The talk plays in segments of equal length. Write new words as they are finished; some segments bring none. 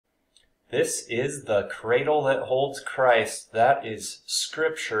This is the cradle that holds Christ. That is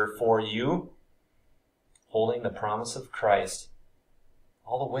Scripture for you, holding the promise of Christ.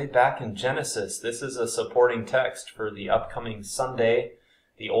 All the way back in Genesis, this is a supporting text for the upcoming Sunday.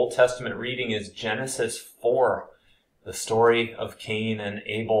 The Old Testament reading is Genesis 4, the story of Cain and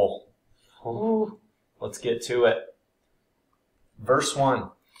Abel. Ooh, let's get to it. Verse 1.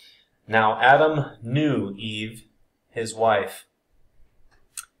 Now Adam knew Eve, his wife.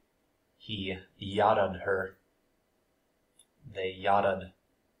 He yadded her. They yadded.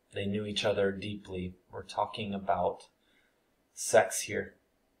 They knew each other deeply. We're talking about sex here.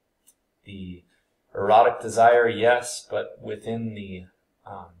 The erotic desire, yes, but within the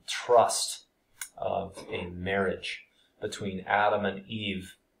trust of a marriage between Adam and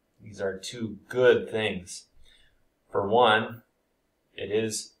Eve. These are two good things. For one, it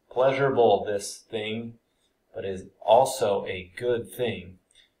is pleasurable, this thing, but it is also a good thing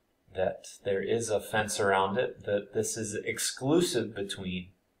that there is a fence around it, that this is exclusive between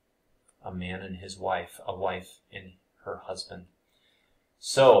a man and his wife, a wife and her husband.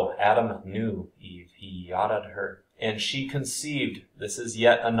 So Adam knew Eve, he yadded her, and she conceived. This is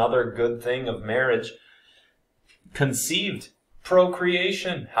yet another good thing of marriage. Conceived,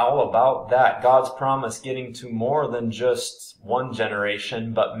 procreation. How about that? God's promise getting to more than just one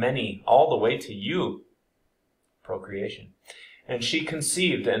generation, but many, all the way to you. Procreation. And she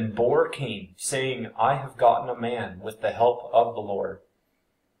conceived and bore Cain, saying, I have gotten a man with the help of the Lord.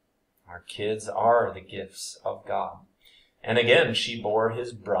 Our kids are the gifts of God. And again, she bore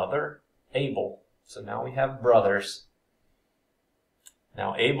his brother, Abel. So now we have brothers.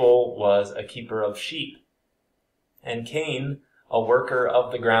 Now Abel was a keeper of sheep, and Cain a worker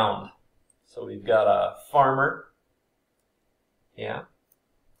of the ground. So we've got a farmer, yeah,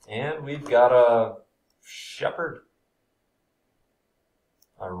 and we've got a shepherd,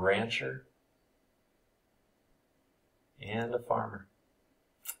 a rancher, and a farmer.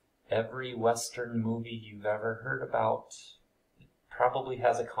 Every Western movie you've ever heard about probably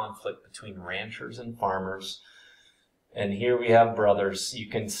has a conflict between ranchers and farmers. And here we have brothers. You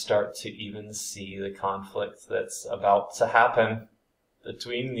can start to even see the conflict that's about to happen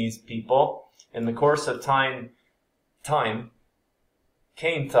between these people. In the course of time,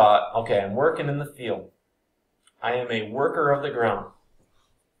 Cain thought, okay, I'm working in the field. I am a worker of the ground.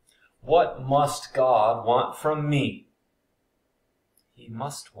 What must God want from me? He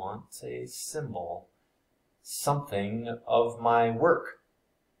must want a symbol, something of my work,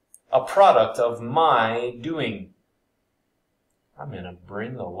 a product of my doing. I'm going to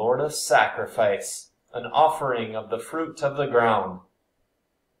bring the Lord a sacrifice, an offering of the fruit of the ground.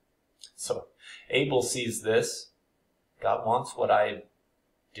 So Abel sees this. God wants what I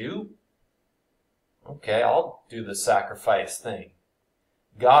do? Okay, I'll do the sacrifice thing.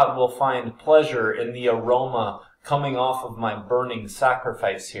 God will find pleasure in the aroma coming off of my burning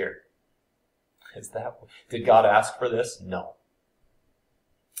sacrifice here. Did God ask for this? No.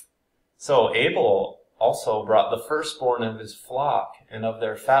 So Abel also brought the firstborn of his flock and of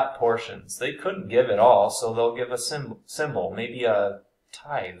their fat portions. They couldn't give it all, so they'll give a symbol, maybe a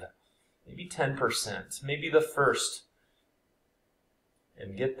tithe, maybe 10%, maybe the first.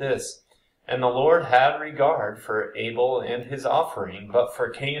 And get this, and the Lord had regard for Abel and his offering, but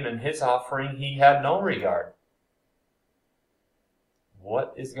for Cain and his offering he had no regard.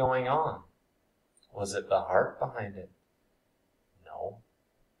 What is going on? Was it the heart behind it? No.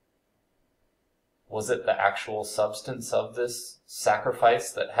 Was it the actual substance of this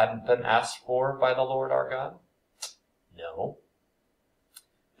sacrifice that hadn't been asked for by the Lord our God? No.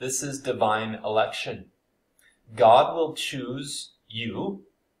 This is divine election. God will choose you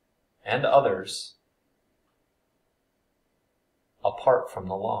and others apart from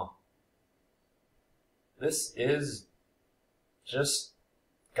the law. This is just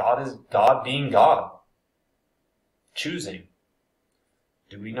God being God, choosing.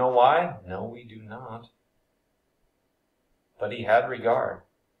 Do we know why? No, we do not. But he had regard.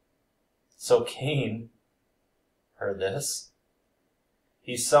 So Cain heard this.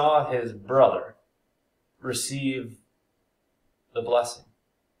 He saw his brother receive the blessing.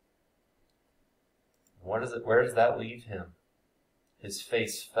 Where does that leave him? His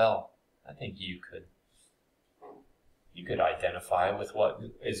face fell. I think you could identify with what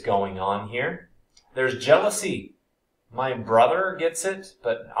is going on here. There's jealousy. My brother gets it,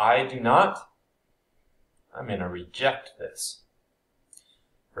 but I do not. I'm going to reject this.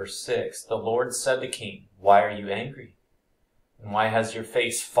 Verse 6, the Lord said to Cain, why are you angry? And why has your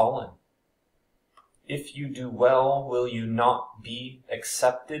face fallen? If you do well, will you not be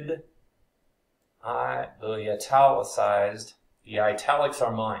accepted? The italics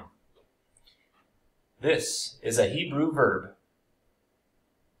are mine. This is a Hebrew verb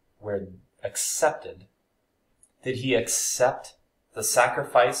where accepted. Did he accept the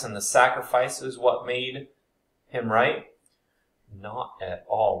sacrifice and the sacrifice is what made him right? Not at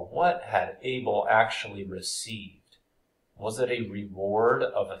all. What had Abel actually received? Was it a reward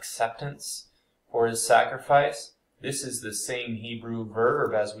of acceptance for his sacrifice? This is the same Hebrew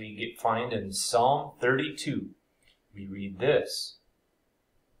verb as we find in Psalm 32. We read this,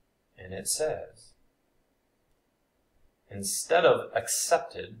 and it says, instead of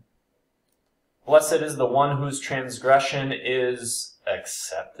accepted, blessed is the one whose transgression is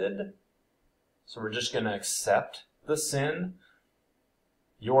accepted. So we're just going to accept the sin.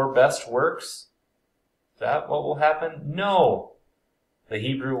 Your best works. Is that what will happen? No. The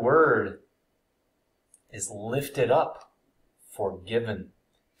Hebrew word is lifted up, forgiven,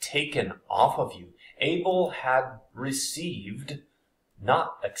 taken off of you. Abel had received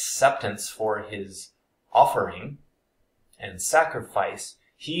not acceptance for his offering and sacrifice.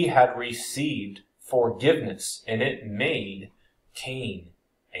 He had received forgiveness, and it made Cain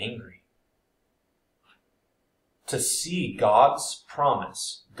angry. To see God's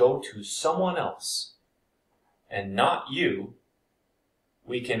promise go to someone else and not you,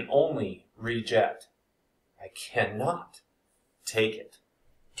 we can only reject. I cannot take it.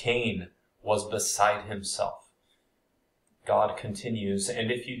 Cain was beside himself. God continues,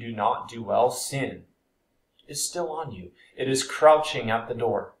 and if you do not do well, sin is still on you. It is crouching at the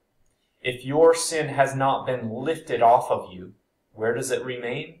door. If your sin has not been lifted off of you, where does it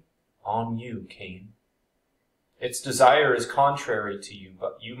remain? On you, Cain. Its desire is contrary to you,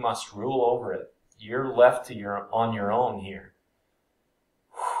 but you must rule over it. You're left on your own here.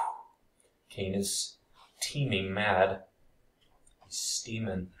 Cain is teeming mad. He's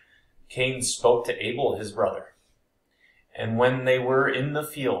steaming. Cain spoke to Abel, his brother. And when they were in the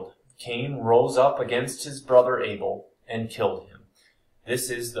field, Cain rose up against his brother Abel and killed him. This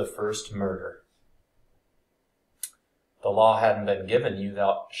is the first murder. The law hadn't been given, you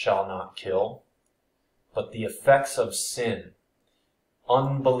thou shalt not kill. But the effects of sin,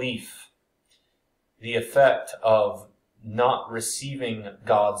 unbelief, the effect of not receiving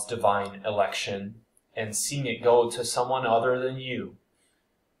God's divine election and seeing it go to someone other than you,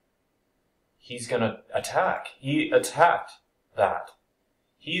 he's going to attack. He attacked that.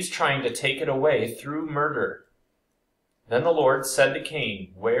 He's trying to take it away through murder. Then the Lord said to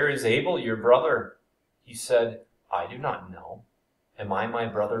Cain, "Where is Abel, your brother?" He said, "I do not know. Am I my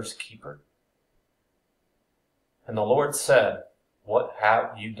brother's keeper?" And the Lord said, "What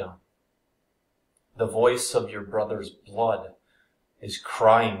have you done? The voice of your brother's blood is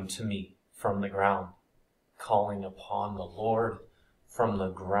crying to me from the ground," calling upon the Lord from the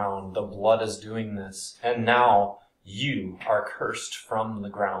ground. The blood is doing this. And now you are cursed from the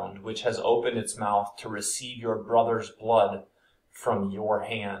ground, which has opened its mouth to receive your brother's blood from your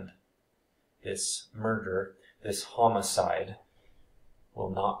hand. This murder, this homicide,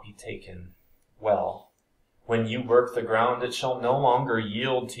 will not be taken well. When you work the ground, it shall no longer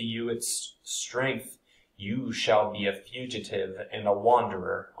yield to you its strength. You shall be a fugitive and a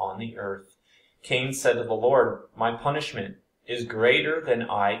wanderer on the earth. Cain said to the Lord, "My punishment is greater than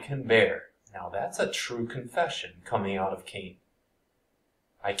I can bear." Now that's a true confession coming out of Cain.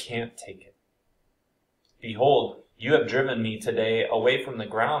 I can't take it. "Behold, you have driven me today away from the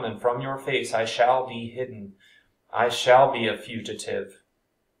ground, and from your face I shall be hidden. I shall be a fugitive.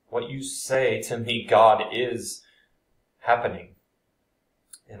 What you say to me, God, is happening.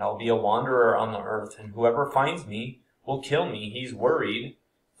 And I'll be a wanderer on the earth, and whoever finds me will kill me." He's worried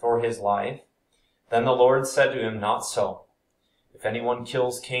for his life. Then the Lord said to him, "Not so. If anyone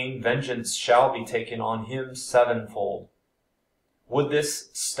kills Cain, vengeance shall be taken on him sevenfold." Would this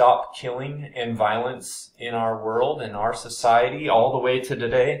stop killing and violence in our world, in our society, all the way to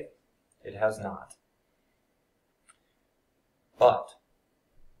today? It has not. But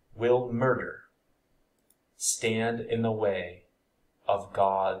will murder stand in the way of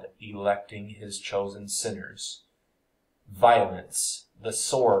God electing his chosen sinners? Violence, the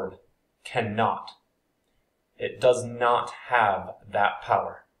sword, cannot. It does not have that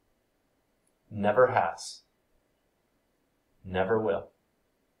power. Never has. Never will.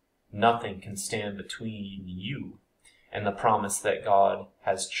 Nothing can stand between you and the promise that God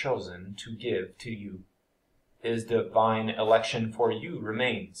has chosen to give to you. His divine election for you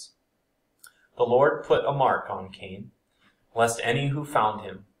remains. The Lord put a mark on Cain, lest any who found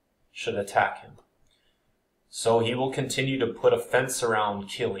him should attack him. So he will continue to put a fence around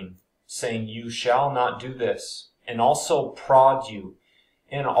killing, saying, "You shall not do this," and also prod you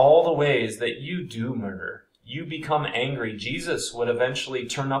in all the ways that you do murder you become angry, Jesus would eventually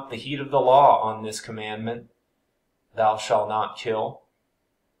turn up the heat of the law on this commandment, thou shalt not kill.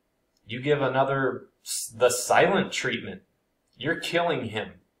 You give another the silent treatment. You're killing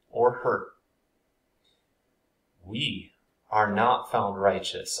him or her. We are not found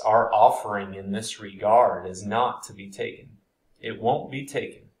righteous. Our offering in this regard is not to be taken. It won't be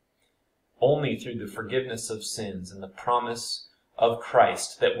taken. Only through the forgiveness of sins and the promise of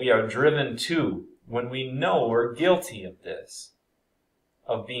Christ that we are driven to when we know we're guilty of this,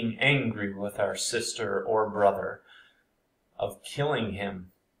 of being angry with our sister or brother, of killing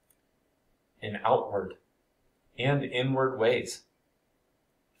him in outward and inward ways.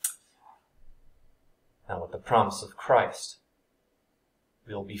 Now, with the promise of Christ,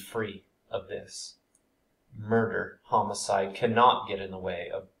 we'll be free of this. Murder, homicide cannot get in the way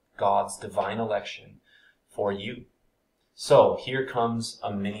of God's divine election for you. So here comes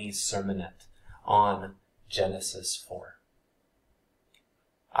a mini sermonette on Genesis 4.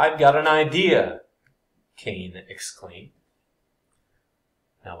 I've got an idea, Cain exclaimed.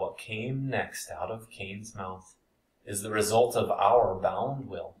 Now what came next out of Cain's mouth is the result of our bound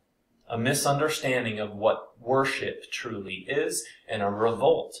will, a misunderstanding of what worship truly is, and a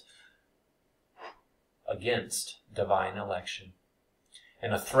revolt against divine election,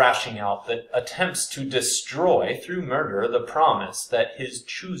 and a thrashing out that attempts to destroy through murder the promise that his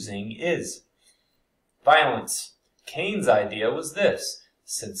choosing is. Violence. Cain's idea was this: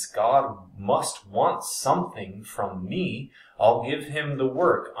 since God must want something from me, I'll give him the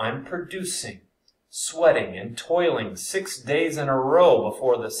work I'm producing, sweating and toiling 6 days in a row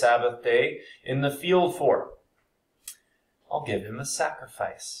before the Sabbath day in the field for. I'll give him a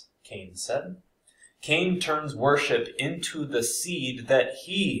sacrifice, Cain said. Cain turns worship into the seed that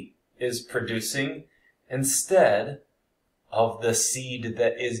he is producing instead of the seed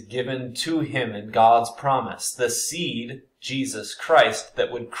that is given to him in God's promise, the seed, Jesus Christ,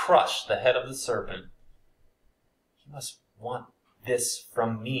 that would crush the head of the serpent. He must want this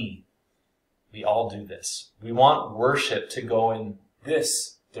from me. We all do this. We want worship to go in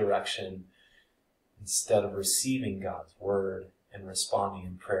this direction instead of receiving God's word and responding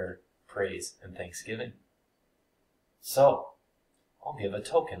in prayer, praise, and thanksgiving. So, I'll give a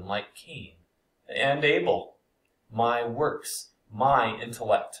token like Cain and Abel. My works, my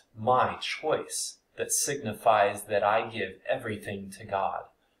intellect, my choice that signifies that I give everything to God.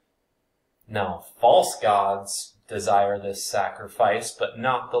 Now, false gods desire this sacrifice, but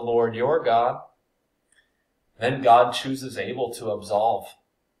not the Lord your God. Then God chooses Abel to absolve,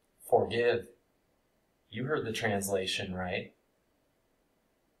 forgive. You heard the translation, right?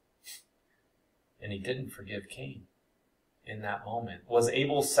 And he didn't forgive Cain in that moment. Was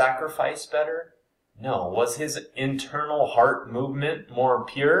Abel's sacrifice better? No. Was his internal heart movement more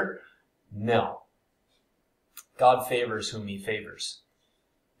pure? No. God favors whom he favors.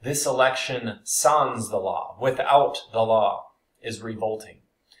 This election sans the law, without the law, is revolting.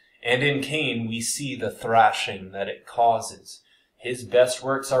 And in Cain we see the thrashing that it causes. His best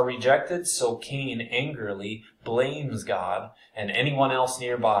works are rejected, so Cain angrily blames God and anyone else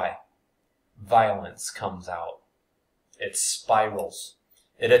nearby. Violence comes out. It spirals.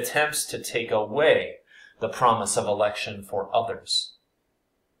 It attempts to take away the promise of election for others.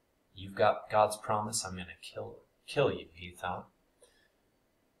 You've got God's promise, I'm going to kill you, he thought.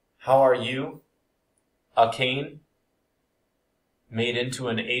 How are you, a Cain, made into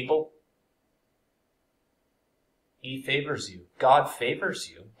an Abel? He favors you. God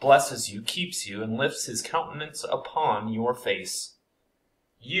favors you, blesses you, keeps you, and lifts his countenance upon your face.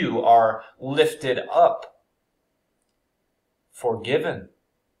 You are lifted up, forgiven,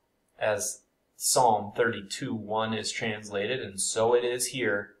 as Psalm 32:1 is translated, and so it is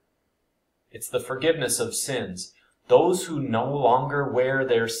here. It's the forgiveness of sins. Those who no longer wear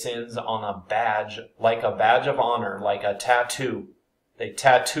their sins on a badge, like a badge of honor, like a tattoo. They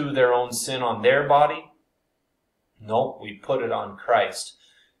tattoo their own sin on their body. No, we put it on Christ.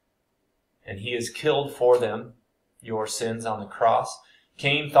 And he is killed for them, your sins, on the cross.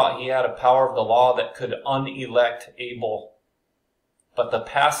 Cain thought he had a power of the law that could unelect Abel. But the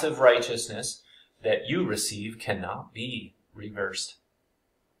passive righteousness that you receive cannot be reversed.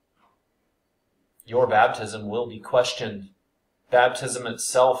 Your baptism will be questioned. Baptism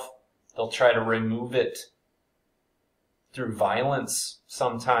itself, they'll try to remove it through violence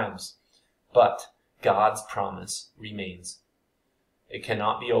sometimes. But God's promise remains. It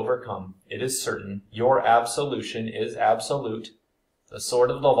cannot be overcome. It is certain. Your absolution is absolute. The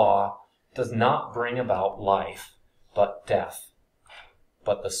sword of the law does not bring about life, but death.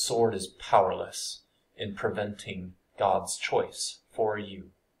 But the sword is powerless in preventing God's choice for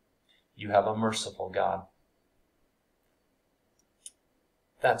you. You have a merciful God.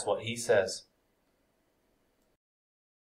 That's what he says.